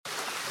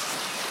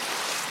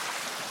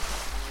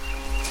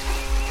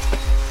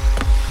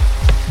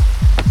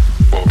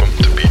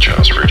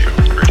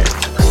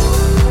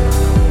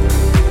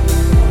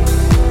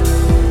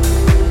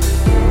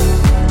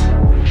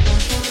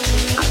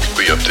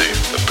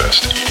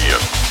best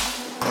EDM.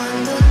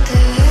 Cuando te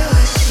veo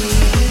así.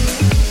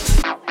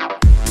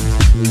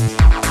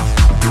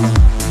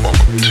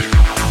 Welcome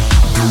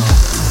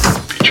to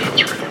Beach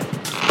House Radio.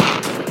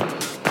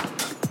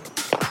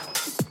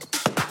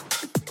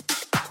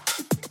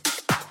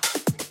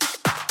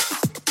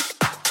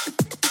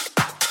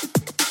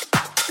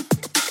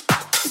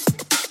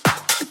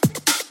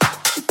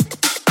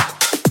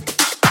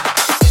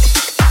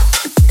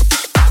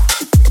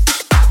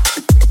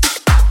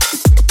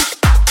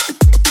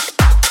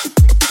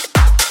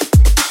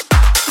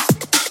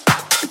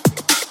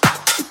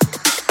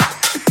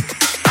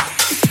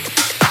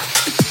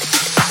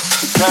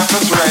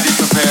 Campus ready,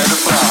 prepare to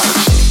fly.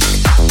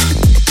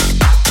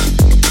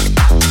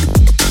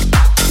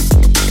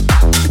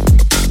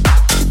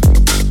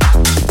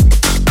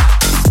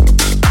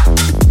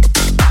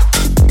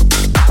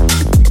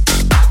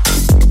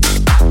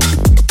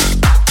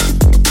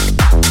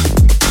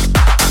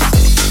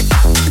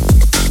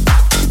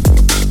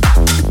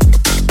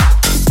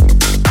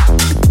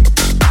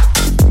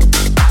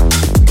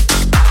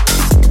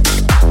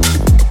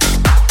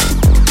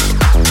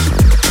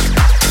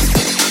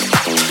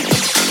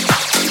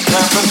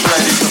 Campus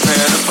ready,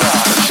 prepare to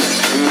fly.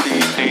 Good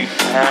evening,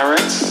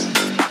 parents.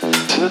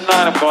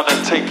 Tonight I'm gonna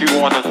take you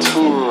on a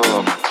tour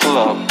of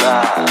Club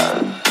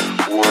Bad,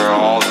 where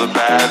all the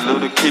bad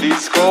little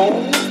kitties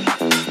go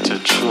to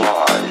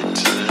try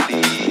to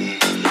leave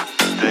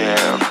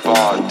their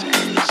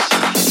bodies.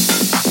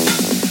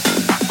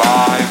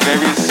 By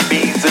various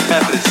means and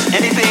methods,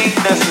 anything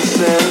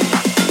necessary.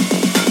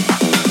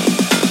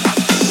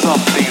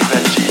 Some things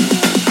that you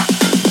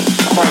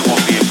quite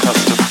won't be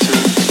accustomed to.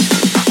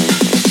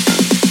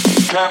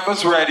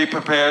 Campus ready,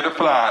 prepare to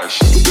flash.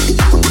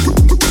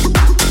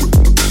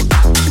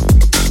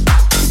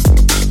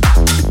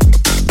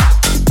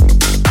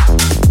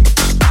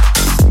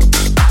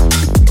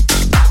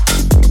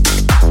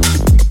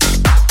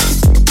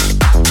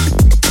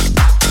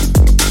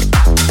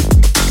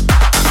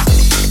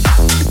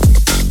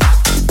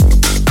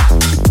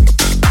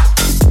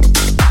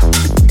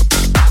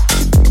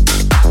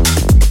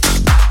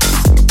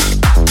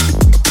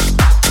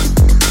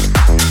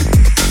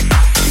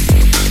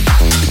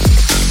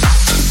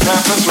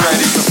 Campus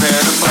ready,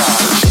 prepare to fly.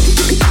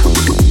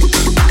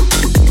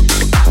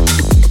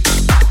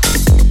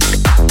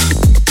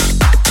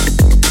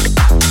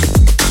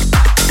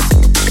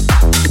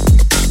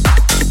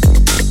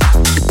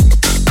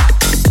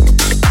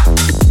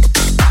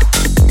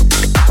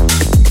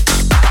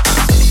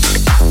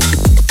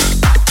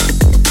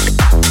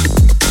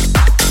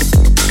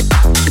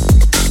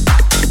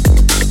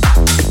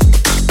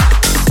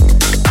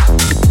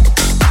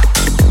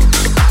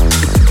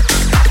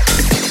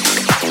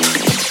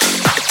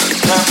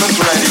 Campus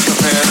ready,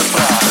 prepare to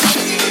fly.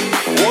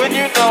 When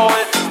you know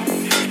it,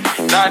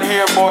 not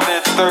here more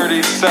than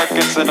 30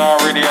 seconds and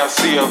already I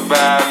see a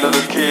bad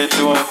little kid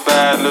doing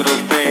bad little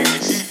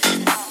things.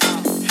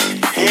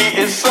 He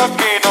is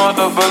sucking on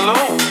a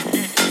balloon.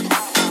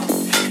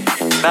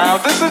 Now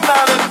this is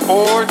not an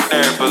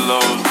ordinary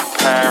balloon,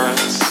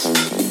 parents.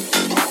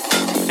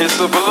 It's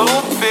a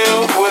balloon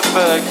filled with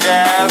a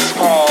gas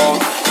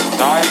called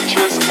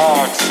nitrous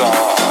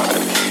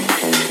oxide.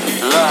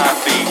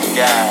 Laughing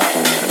gas.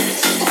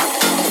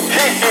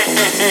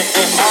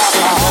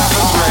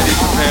 Campus ready,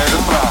 prepare to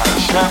fly.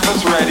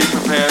 Campus ready,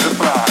 prepare to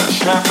fly.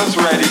 Campus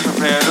ready,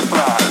 prepare to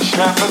fly.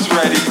 Campus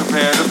ready,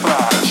 prepare to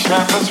fly.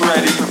 Campus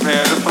ready,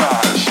 prepare to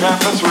fly.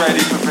 Campus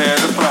ready, prepare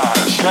to fly.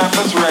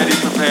 Campus ready,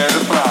 prepare to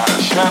fly.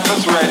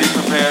 Campus ready,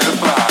 prepare to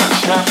fly.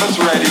 Campus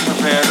ready,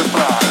 prepare to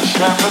fly.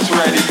 Campus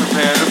ready,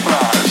 prepare to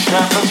fly.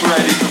 Campus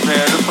ready,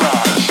 prepare to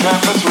fly.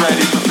 Campus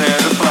ready, prepare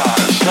to fly.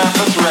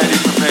 Campus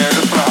ready, prepare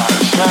to fly.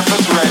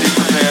 Campus ready,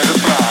 prepare to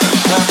fly.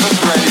 Campus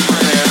ready,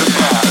 prepare to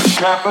fly.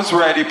 Campus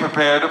ready,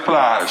 prepare to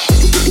flash.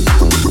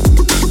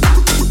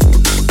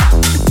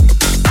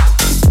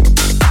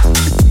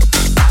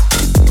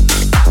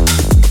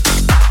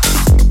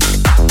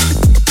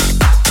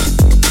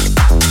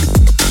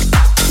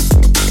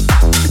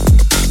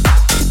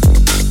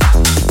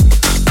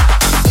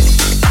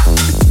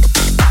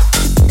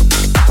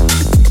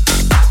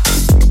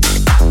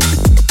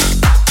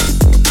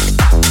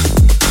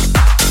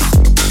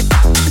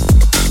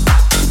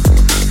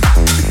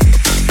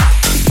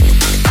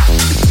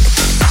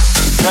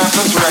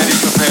 Campus ready,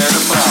 prepare to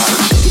fly.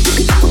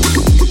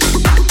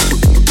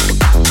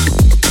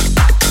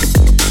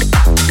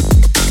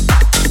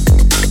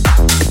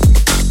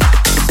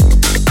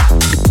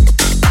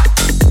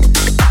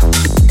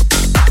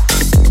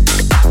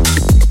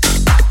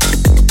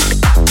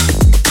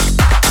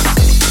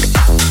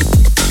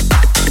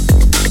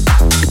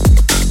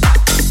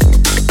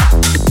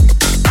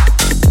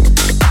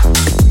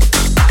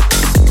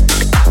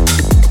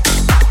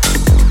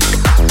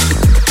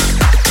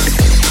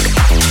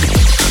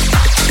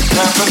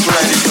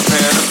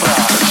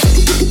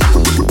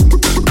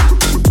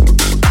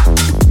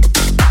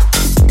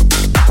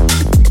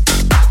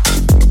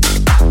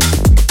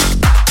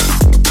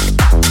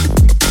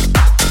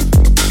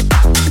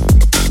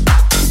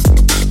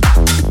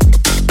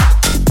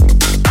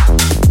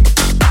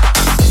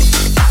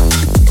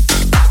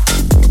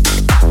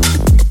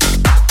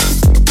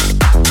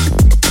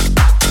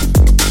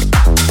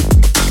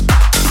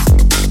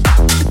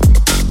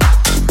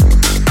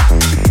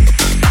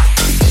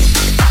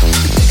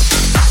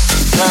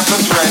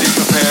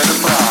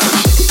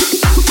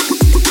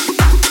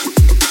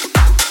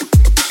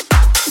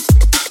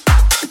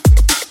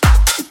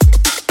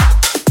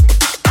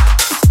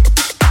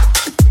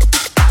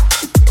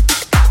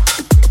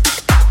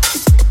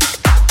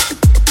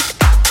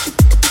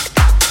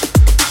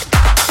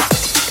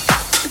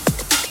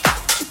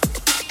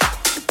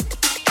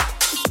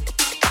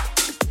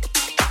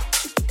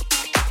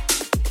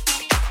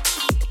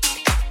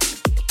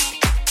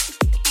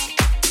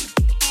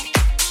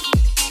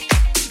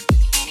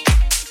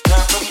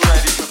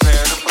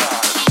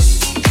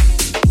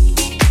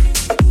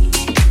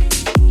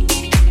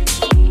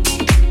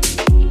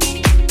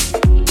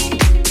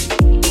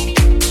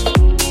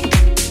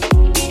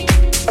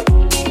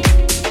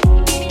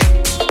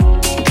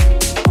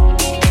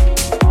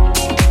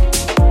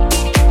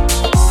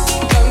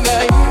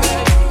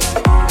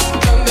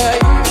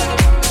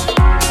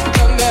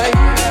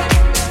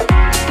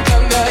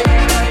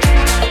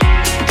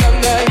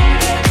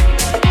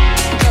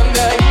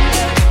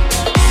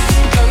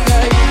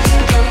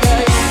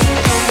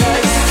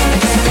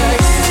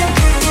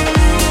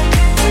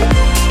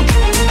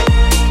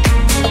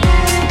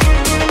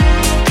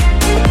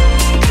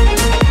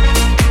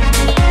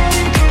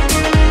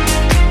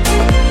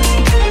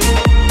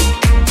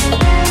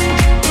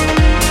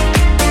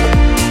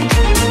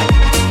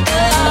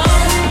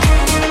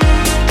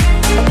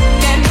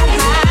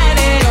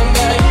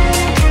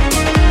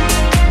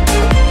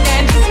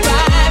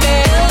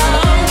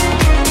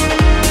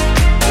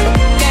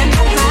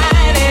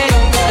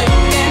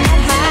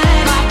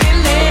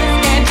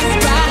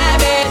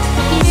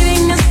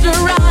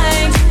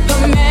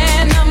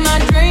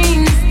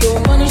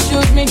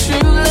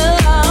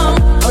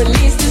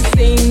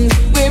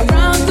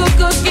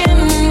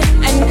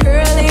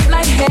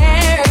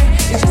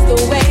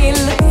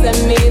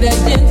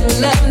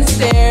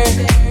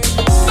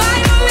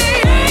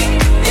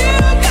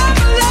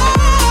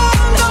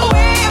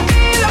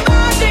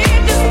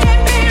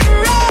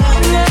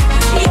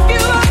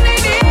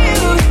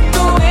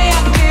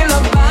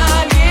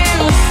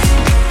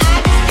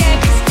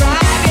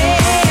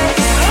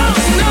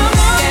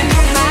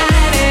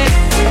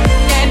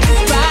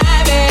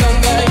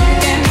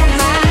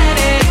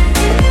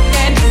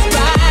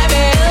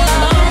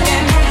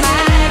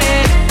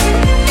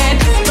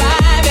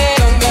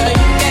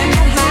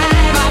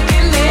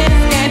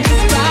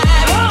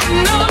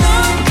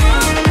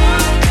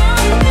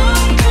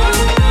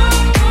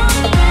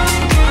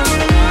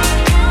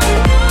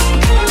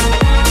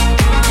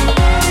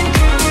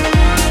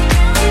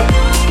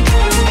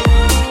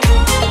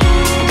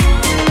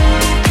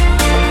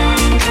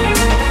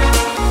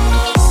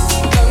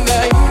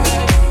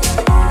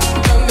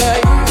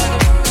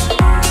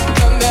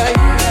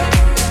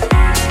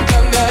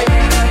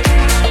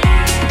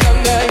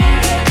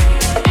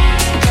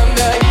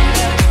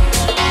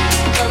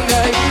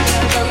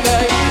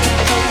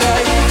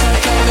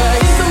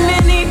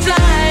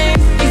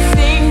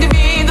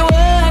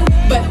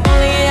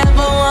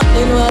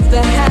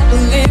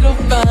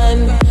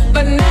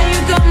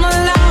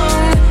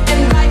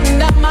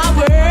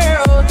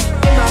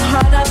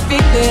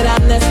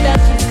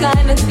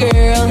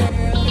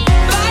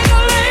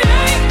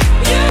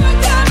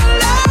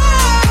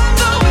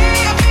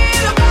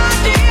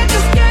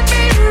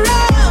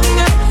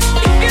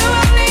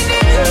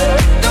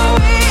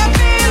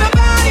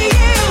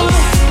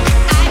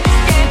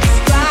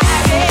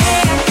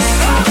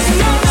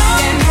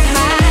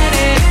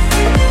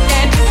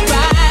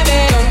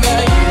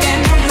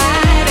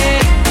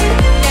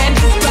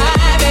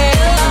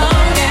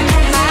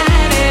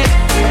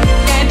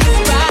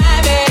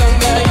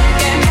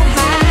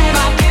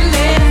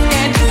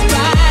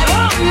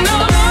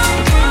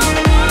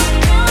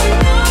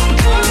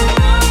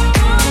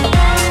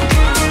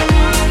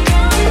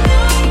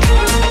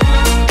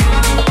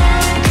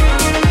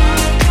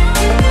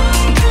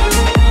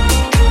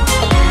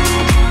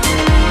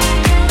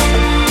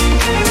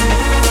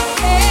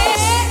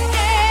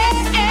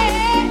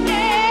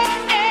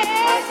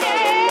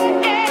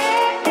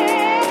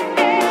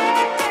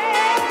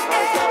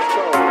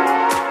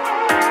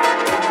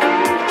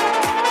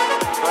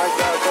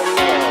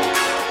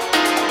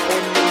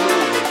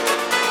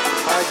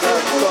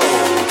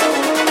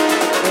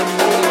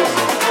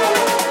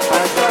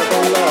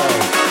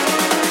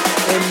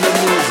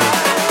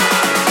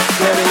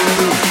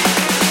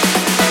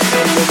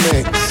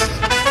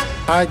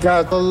 I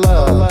got the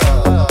love.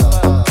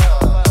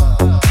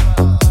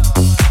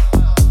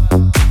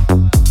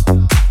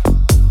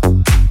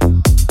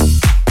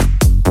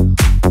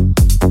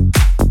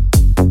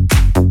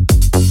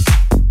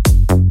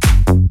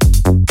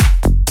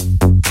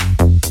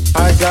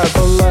 I got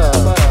the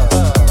love.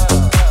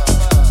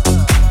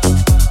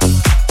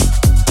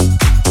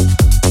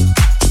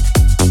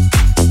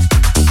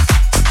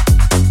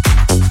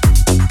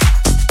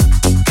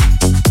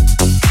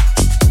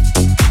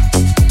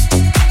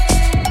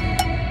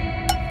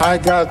 I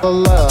got the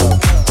love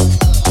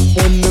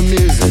in the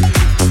music.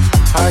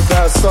 I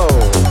got soul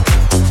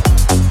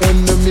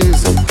in the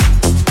music.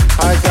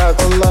 I got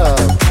the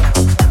love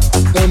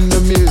in the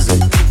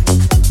music.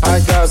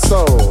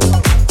 soul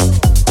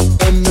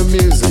in the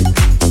music.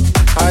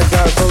 I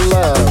got the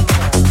love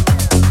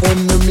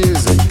in the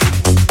music.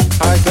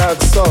 I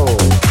got soul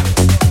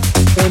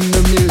in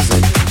the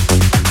music.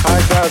 I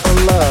got the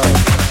love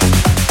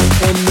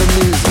in the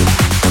music.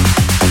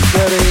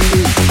 Getting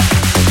deep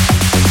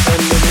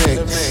in the mix.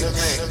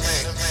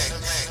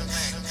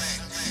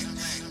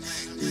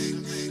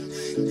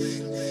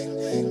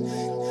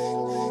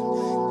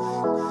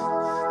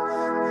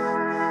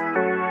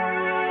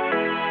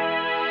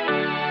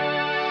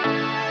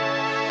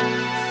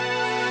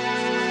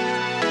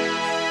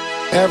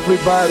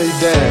 Everybody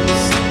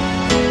dance.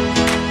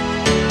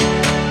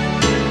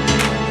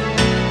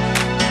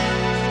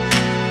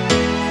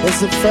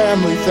 It's a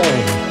family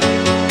thing.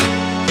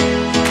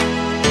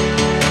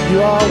 You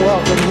are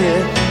welcome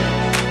here.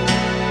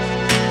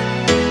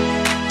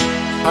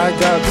 I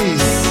got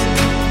peace.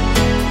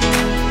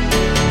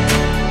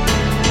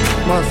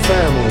 My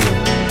family.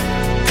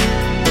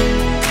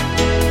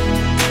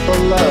 For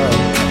love.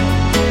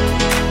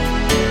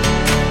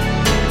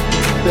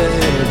 The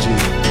energy.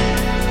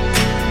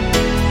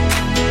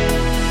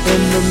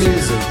 In the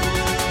music,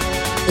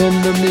 in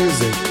the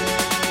music,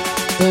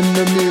 in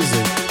the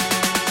music,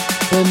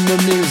 in the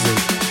music,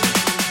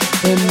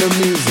 in the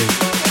music,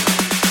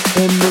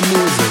 in the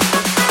music,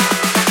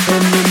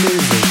 in the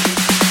music.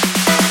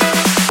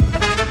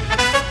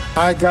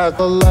 I got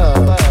the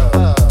love.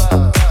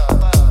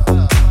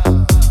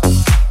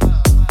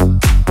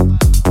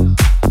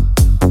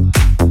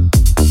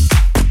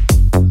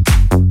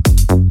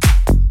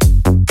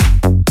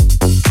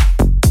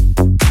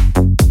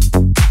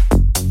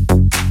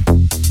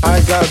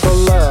 Got the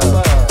love.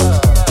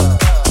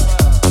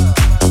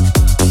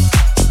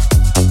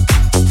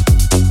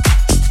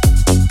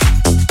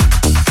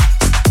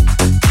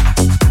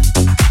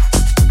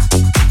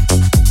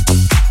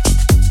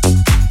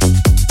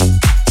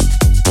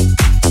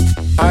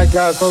 I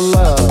got the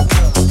love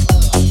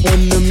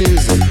in the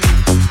music.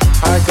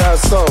 I got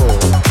soul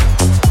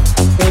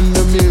in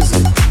the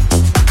music.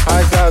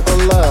 I got the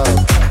love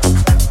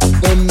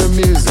in the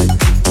music.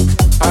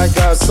 I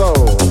got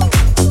soul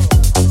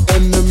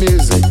in the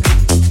music.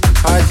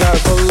 I got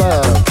the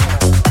love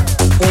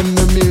in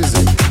the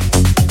music.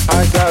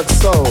 I got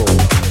soul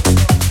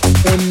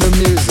in the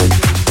music.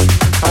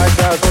 I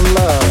got the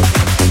love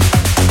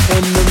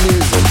in the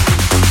music.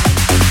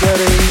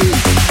 Getting deep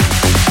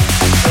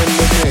in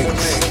the mix.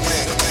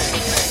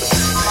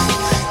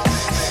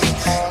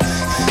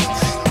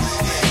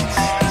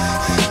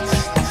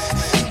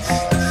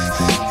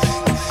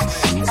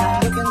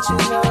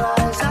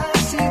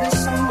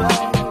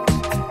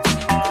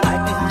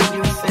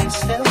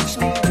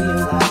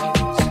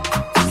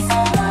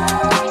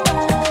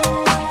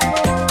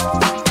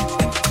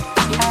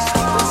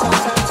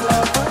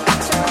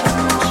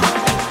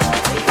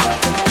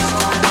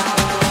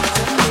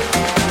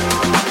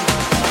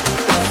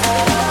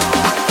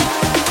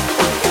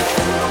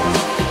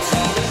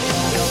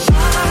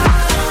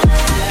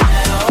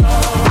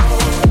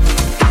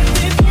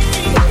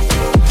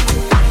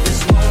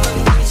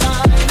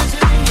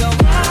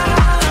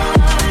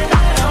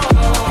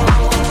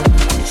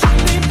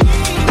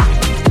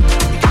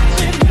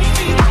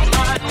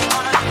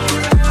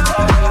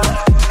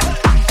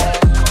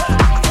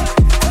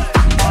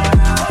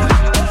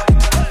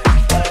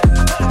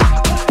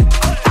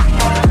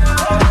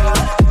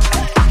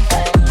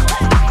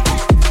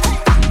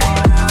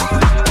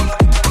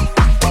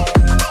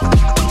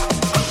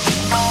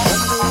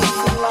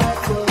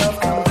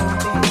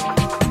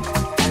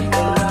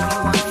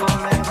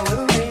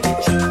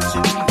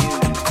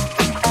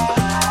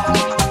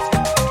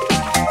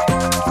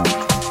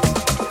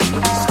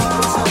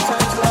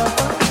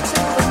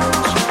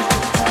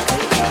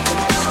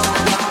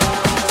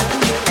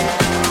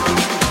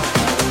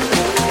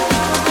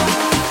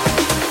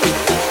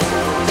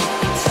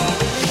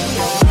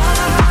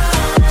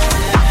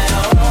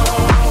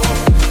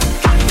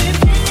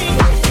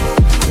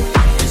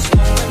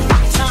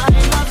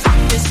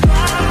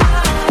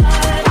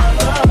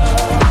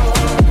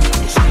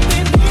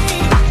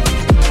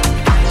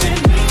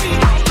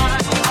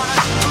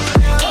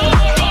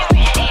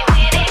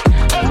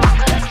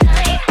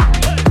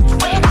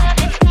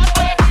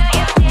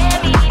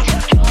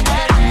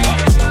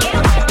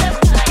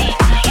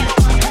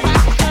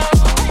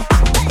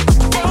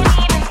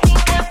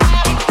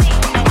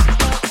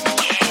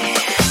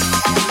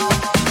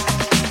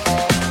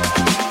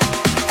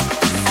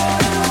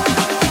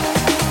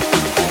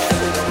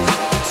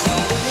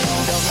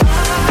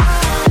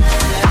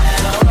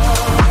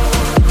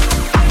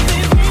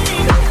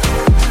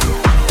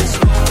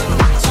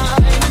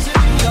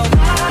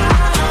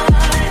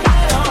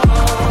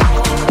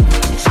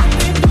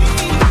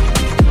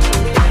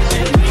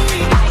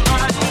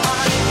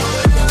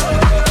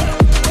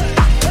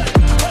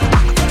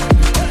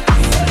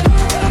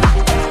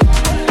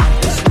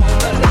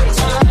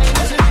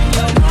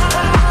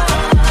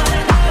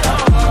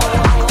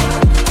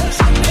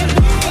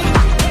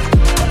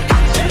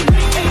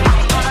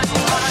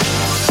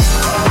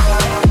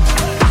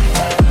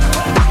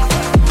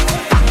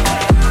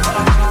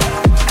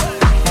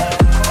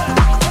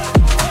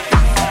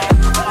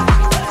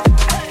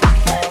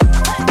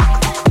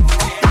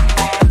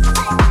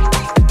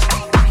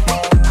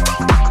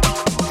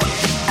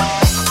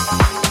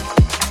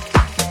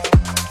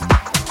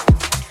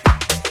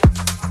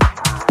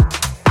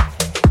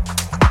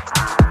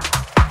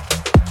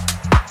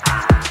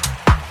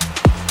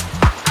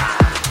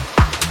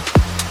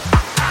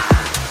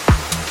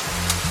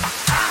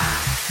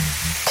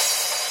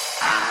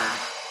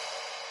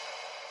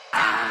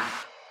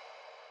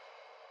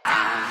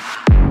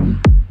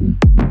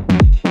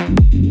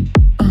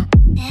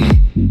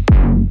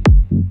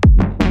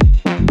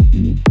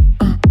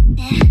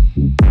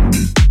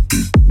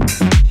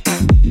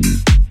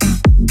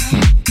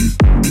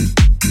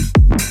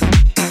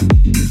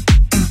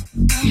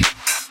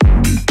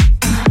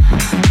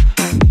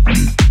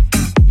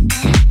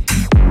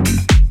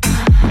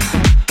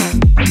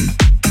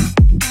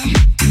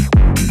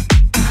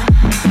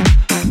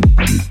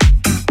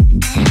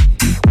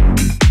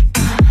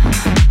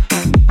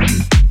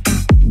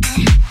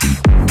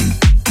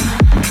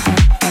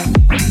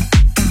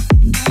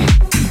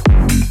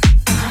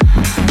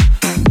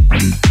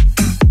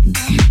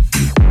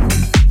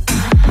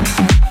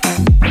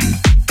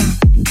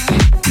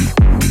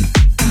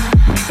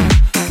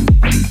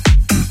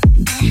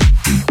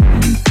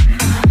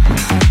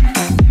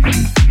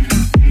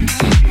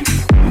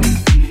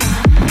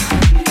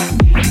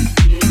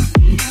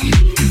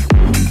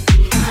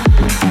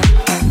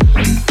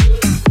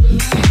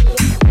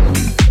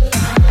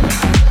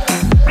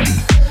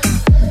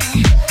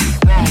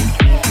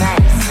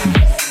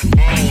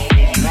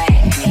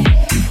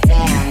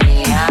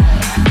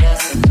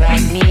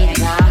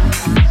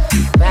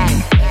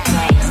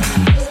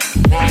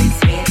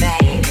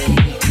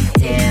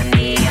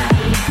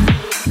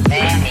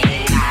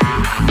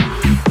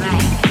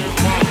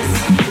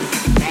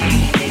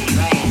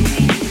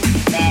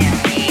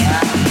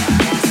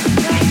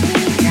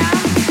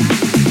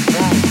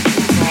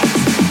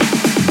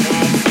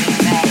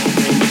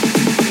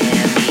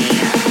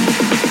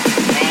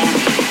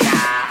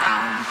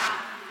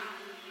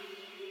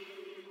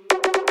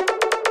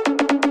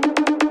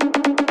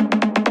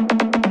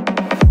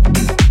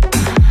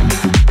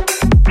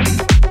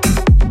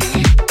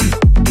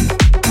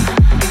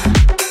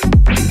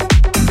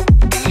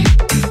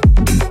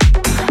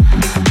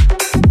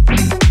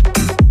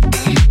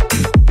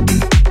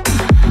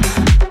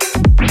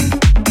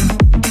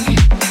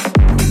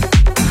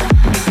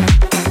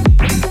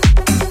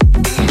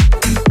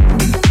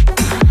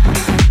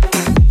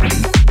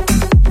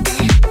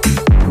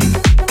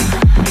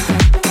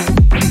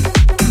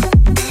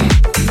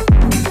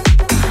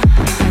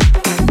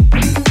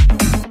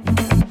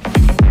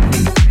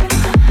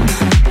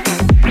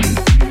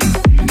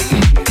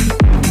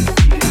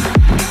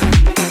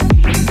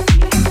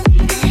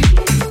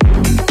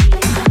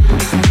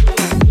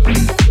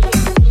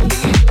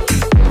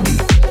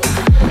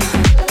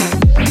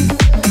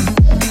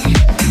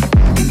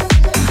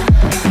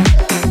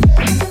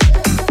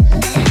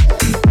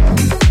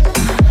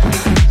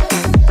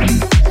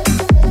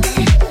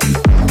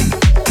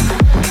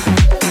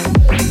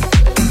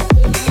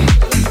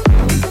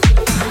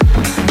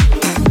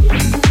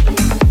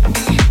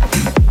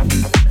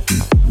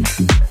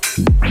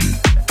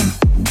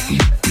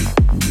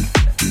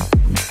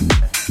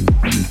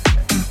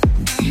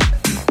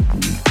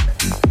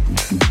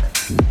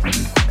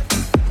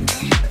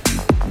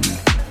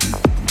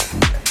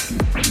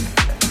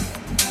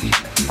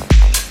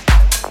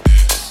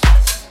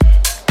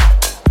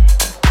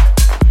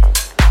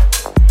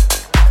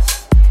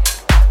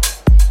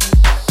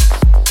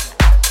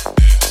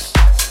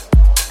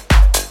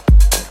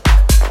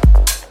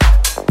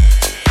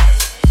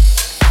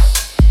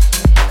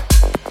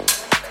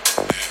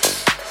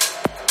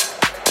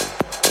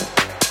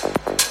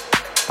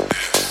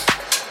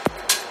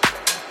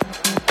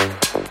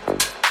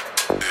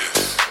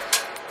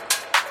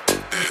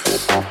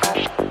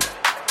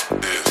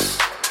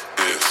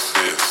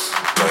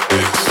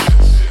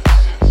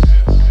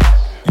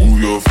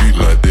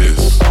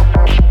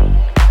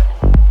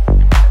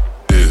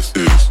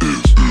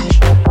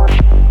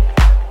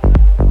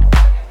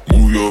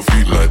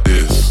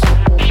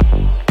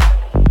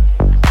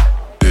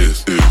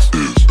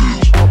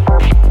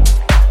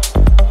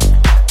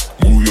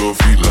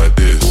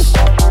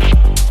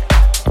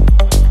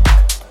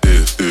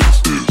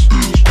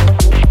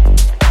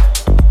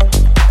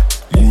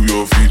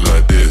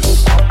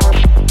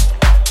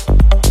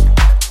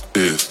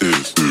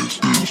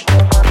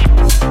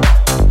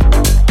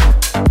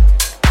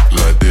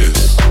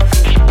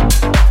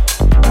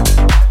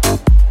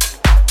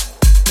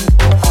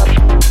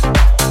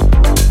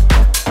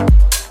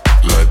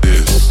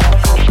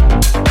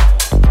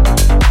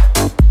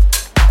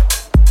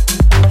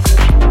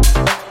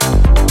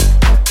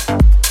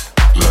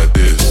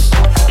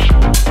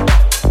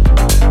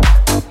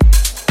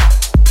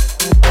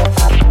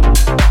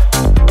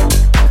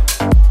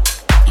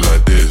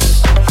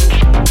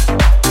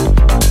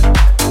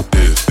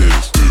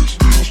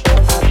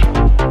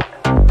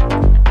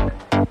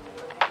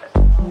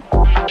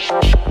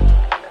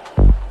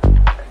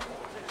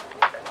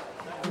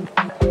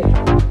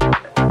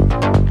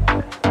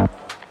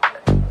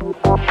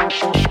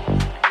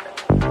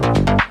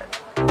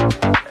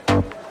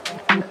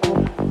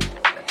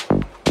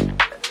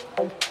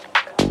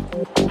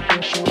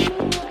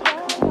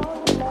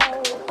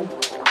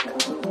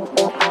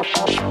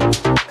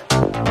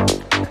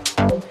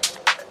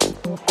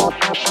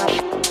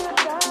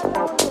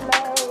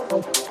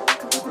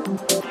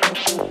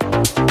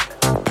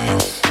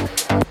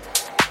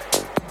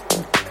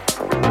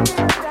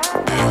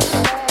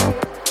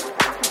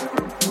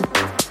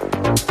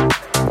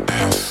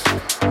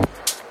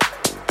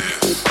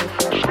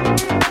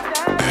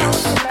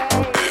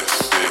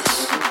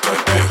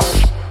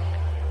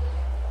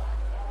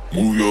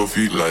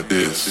 like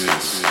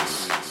this.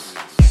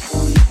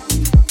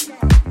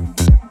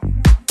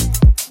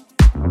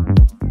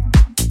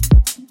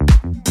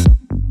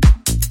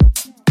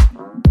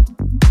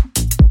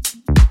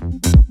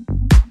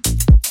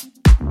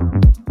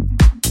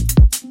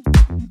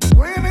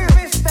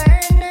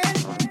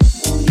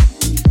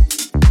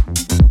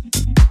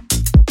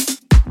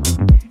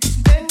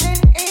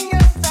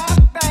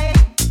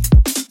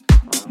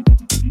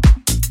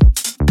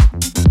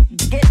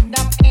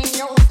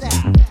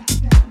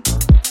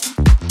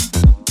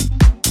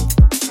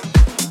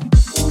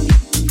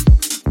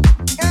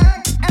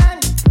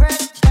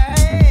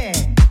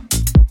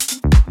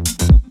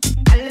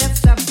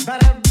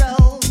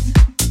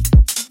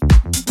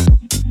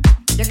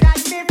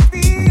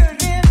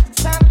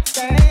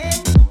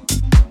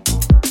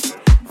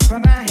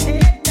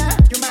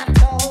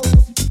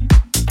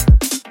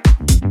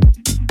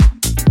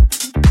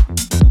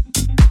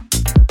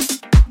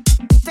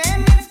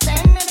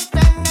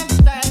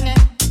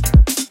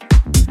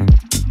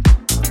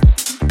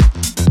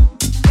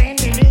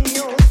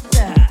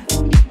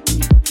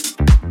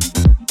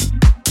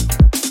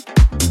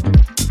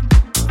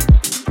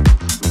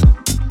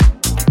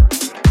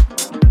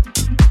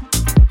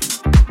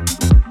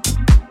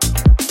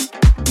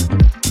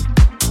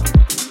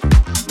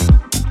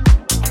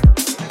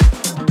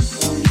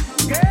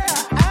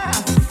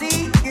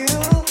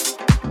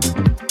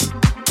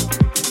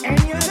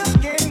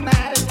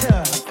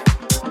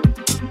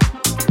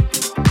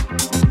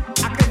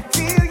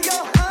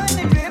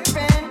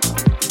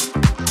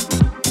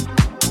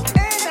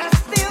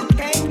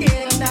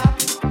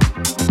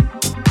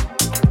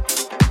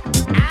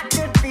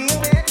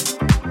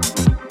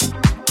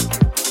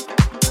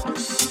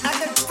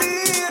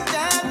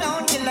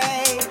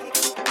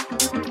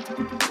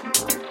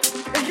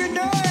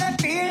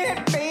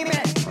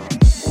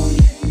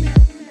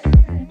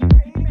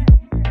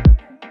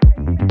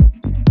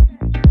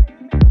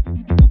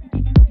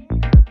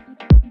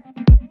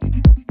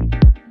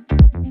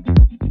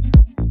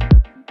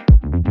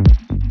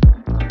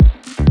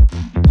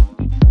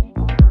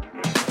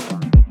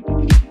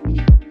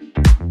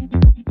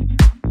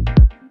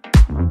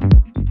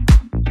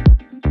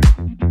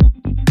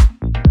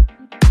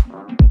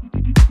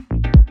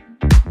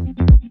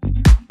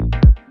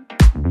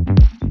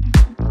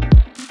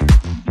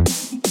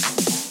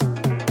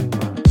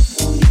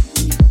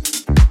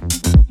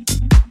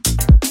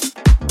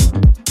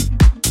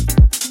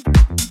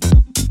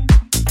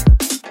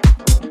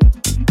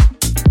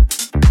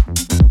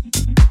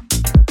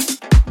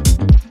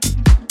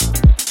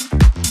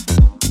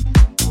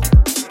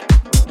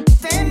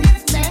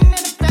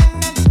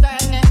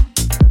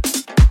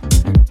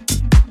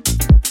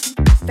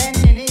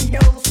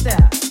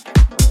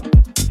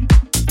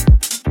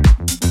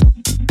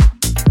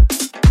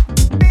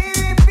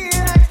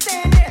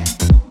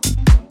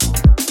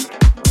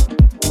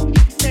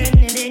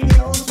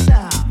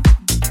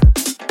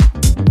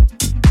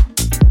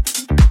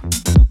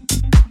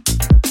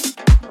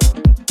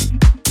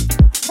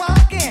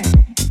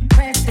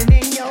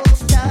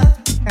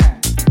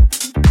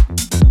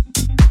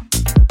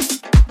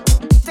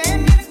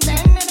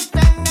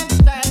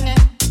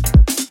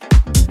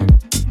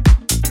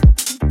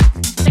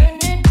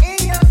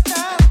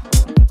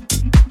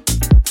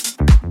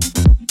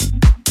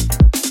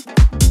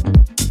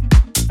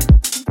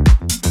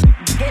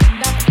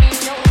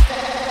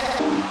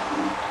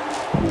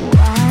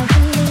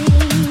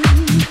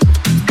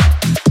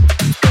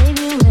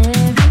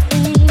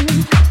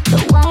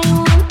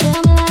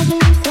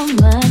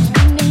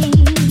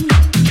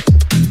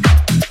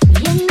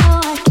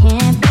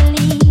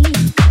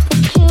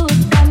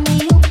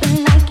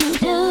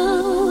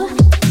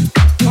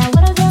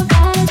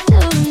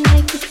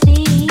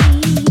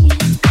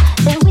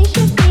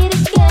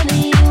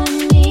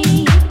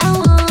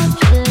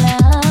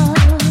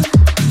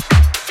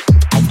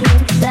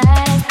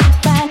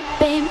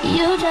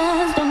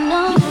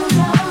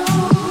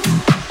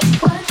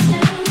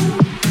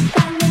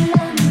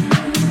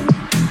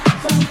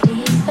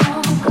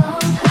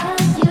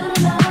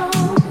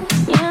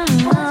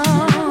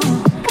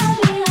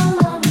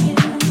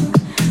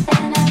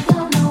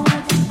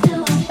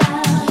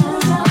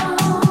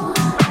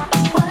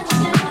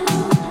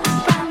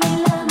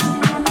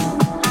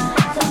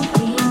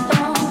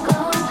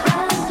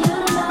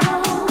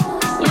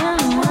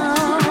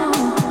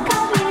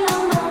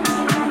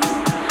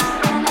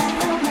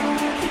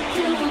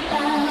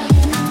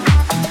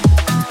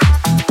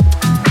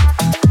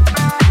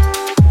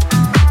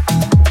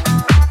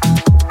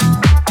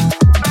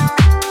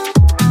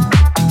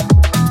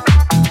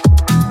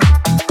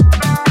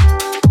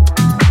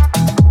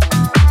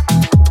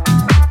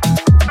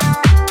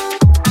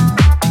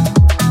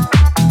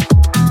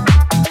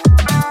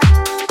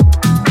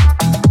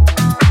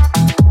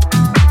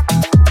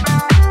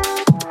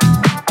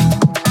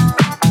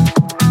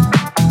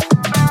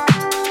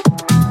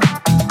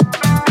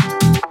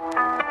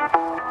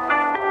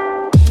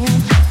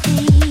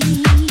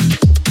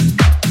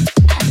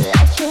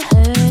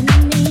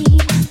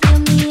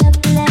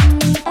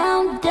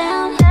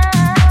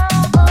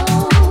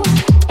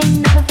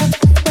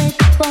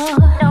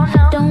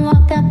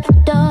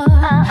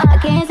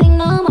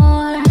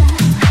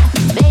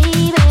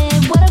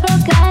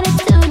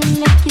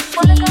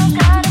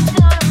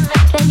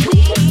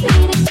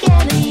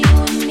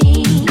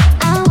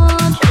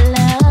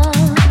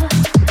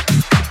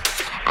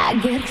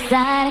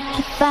 inside, I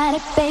can't fight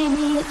it,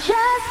 baby. You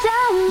just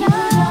don't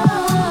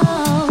know.